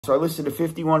So I listened to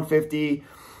 5150.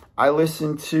 I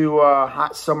listened to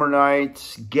Hot Summer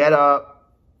Nights, Get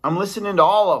Up. I'm listening to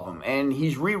all of them. And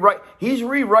he's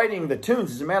rewriting the tunes.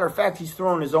 As a matter of fact, he's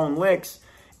throwing his own licks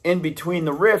in between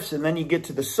the riffs. And then you get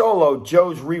to the solo.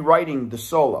 Joe's rewriting the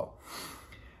solo.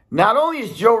 Not only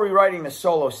is Joe rewriting the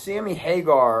solo, Sammy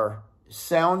Hagar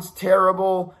sounds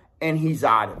terrible and he's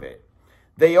out of it.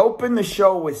 They opened the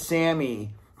show with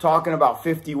Sammy talking about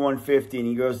 5150, and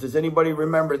he goes, does anybody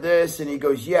remember this? And he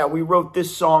goes, yeah, we wrote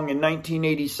this song in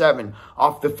 1987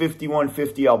 off the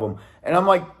 5150 album. And I'm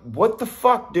like, what the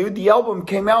fuck, dude? The album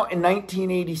came out in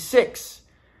 1986.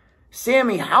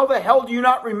 Sammy, how the hell do you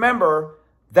not remember?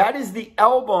 That is the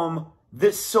album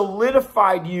that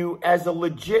solidified you as a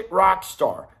legit rock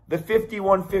star, the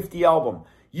 5150 album.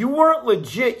 You weren't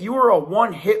legit. You were a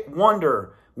one-hit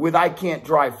wonder with I Can't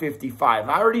Drive 55.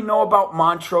 I already know about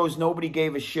Montrose. Nobody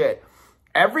gave a shit.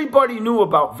 Everybody knew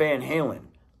about Van Halen,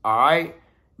 all right?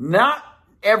 Not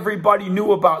everybody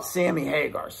knew about Sammy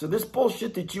Hagar. So this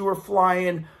bullshit that you were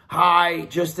flying high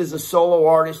just as a solo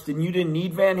artist and you didn't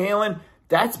need Van Halen,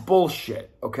 that's bullshit,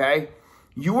 okay?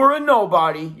 You were a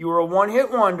nobody. You were a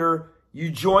one-hit wonder. You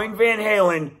joined Van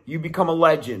Halen. You become a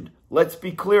legend. Let's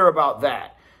be clear about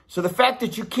that. So the fact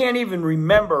that you can't even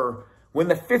remember when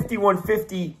the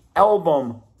 5150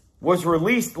 album was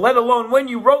released, let alone when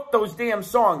you wrote those damn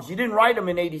songs. You didn't write them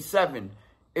in 87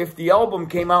 if the album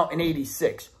came out in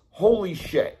 86. Holy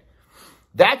shit.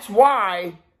 That's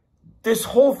why this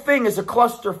whole thing is a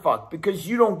clusterfuck, because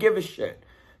you don't give a shit.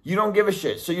 You don't give a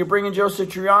shit. So you're bringing Joe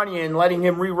Satriani and letting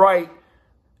him rewrite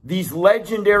these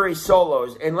legendary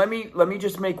solos. And let me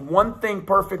just make one thing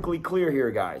perfectly clear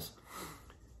here, guys.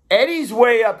 Eddie's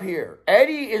way up here.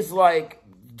 Eddie is like,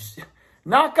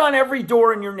 knock on every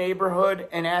door in your neighborhood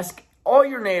and ask all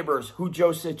your neighbors who Joe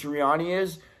Satriani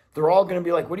is. They're all going to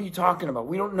be like, what are you talking about?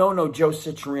 We don't know no Joe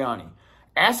Satriani.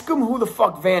 Ask them who the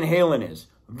fuck Van Halen is.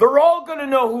 They're all going to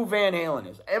know who Van Halen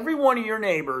is. Every one of your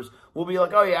neighbors will be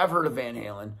like, oh yeah, I've heard of Van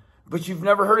Halen. But you've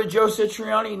never heard of Joe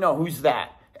Satriani? No, who's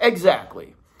that?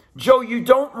 Exactly. Joe, you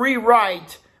don't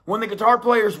rewrite when the guitar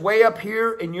player's way up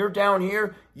here and you're down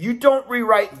here. You don't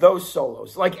rewrite those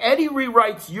solos. Like Eddie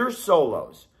rewrites your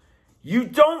solos. You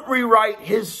don't rewrite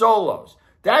his solos.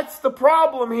 That's the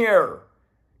problem here.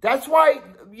 That's why,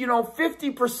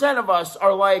 50% of us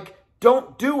are like,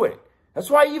 don't do it. That's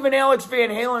why even Alex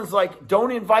Van Halen's like, don't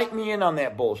invite me in on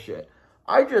that bullshit.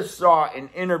 I just saw an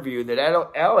interview that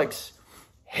Alex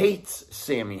hates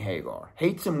Sammy Hagar.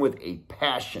 Hates him with a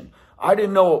passion. I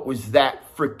didn't know it was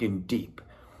that freaking deep.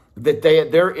 That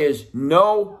there is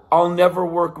no, I'll never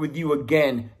work with you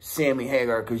again, Sammy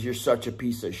Hagar, because you're such a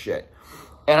piece of shit.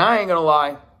 And I ain't going to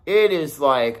lie, it is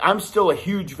like, I'm still a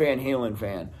huge Van Halen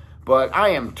fan, but I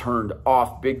am turned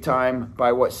off big time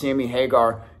by what Sammy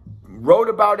Hagar wrote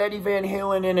about Eddie Van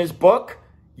Halen in his book.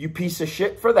 You piece of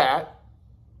shit for that.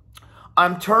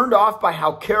 I'm turned off by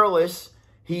how careless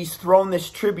he's thrown this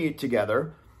tribute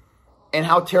together and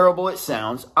how terrible it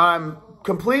sounds. I'm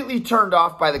completely turned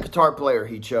off by the guitar player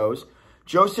he chose.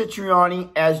 Joe Satriani,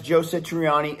 as Joe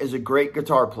Satriani, is a great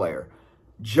guitar player.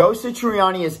 Joe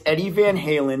Satriani as Eddie Van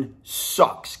Halen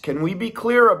sucks. Can we be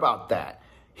clear about that?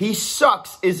 He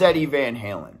sucks as Eddie Van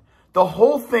Halen. The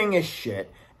whole thing is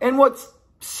shit. And what's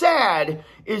sad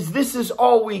is this is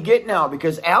all we get now,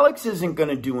 because Alex isn't going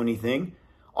to do anything.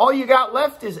 All you got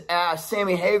left is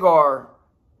Sammy Hagar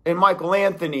and Michael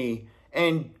Anthony.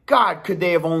 And God, could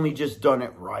they have only just done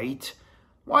it right?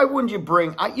 Why wouldn't you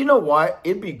bring... you know what?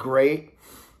 It'd be great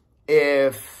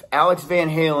if Alex Van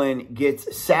Halen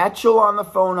gets Satchel on the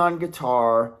phone on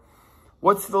guitar.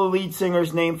 What's the lead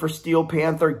singer's name for Steel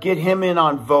Panther? Get him in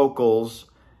on vocals.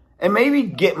 And maybe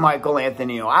get Michael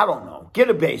Anthony. I don't know. Get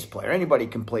a bass player. Anybody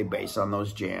can play bass on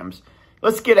those jams.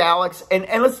 Let's get Alex. And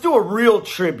let's do a real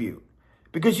tribute.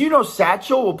 Because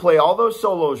Satchel will play all those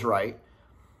solos right.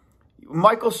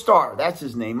 Michael Starr, that's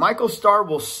his name. Michael Starr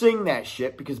will sing that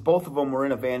shit because both of them were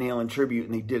in a Van Halen tribute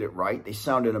and they did it right. They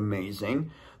sounded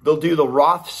amazing. They'll do the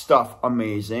Roth stuff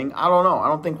amazing. I don't know. I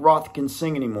don't think Roth can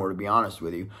sing anymore, to be honest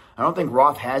with you. I don't think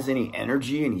Roth has any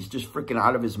energy and he's just freaking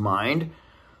out of his mind.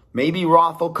 Maybe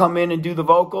Roth will come in and do the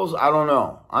vocals. I don't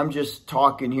know. I'm just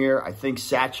talking here. I think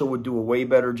Satchel would do a way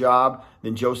better job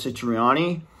than Joe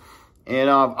Satriani. And,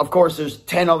 of course, there's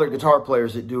 10 other guitar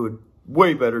players that do a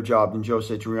way better job than Joe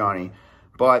Satriani.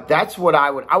 But that's what I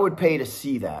would pay to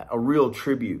see that. A real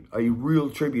tribute. A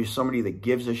real tribute. Somebody that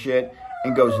gives a shit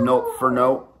and goes note for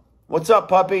note. What's up,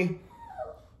 puppy?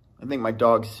 I think my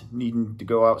dog's needing to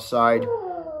go outside.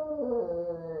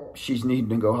 She's needing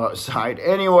to go outside.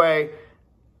 Anyway,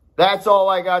 that's all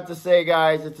I got to say,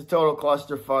 guys. It's a total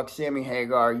clusterfuck. Sammy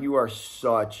Hagar, you are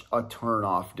such a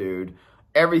turnoff, dude.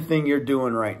 everything you're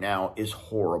doing right now is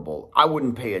horrible. I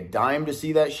wouldn't pay a dime to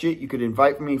see that shit. You could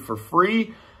invite me for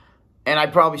free, and I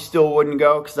probably still wouldn't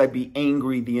go because I'd be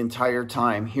angry the entire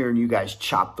time hearing you guys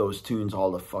chop those tunes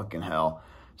all to fucking hell.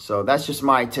 So that's just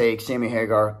my take. Sammy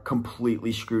Hagar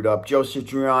completely screwed up. Joe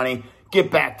Satriani,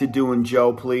 get back to doing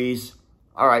Joe, please.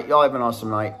 All right, y'all have an awesome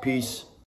night. Peace.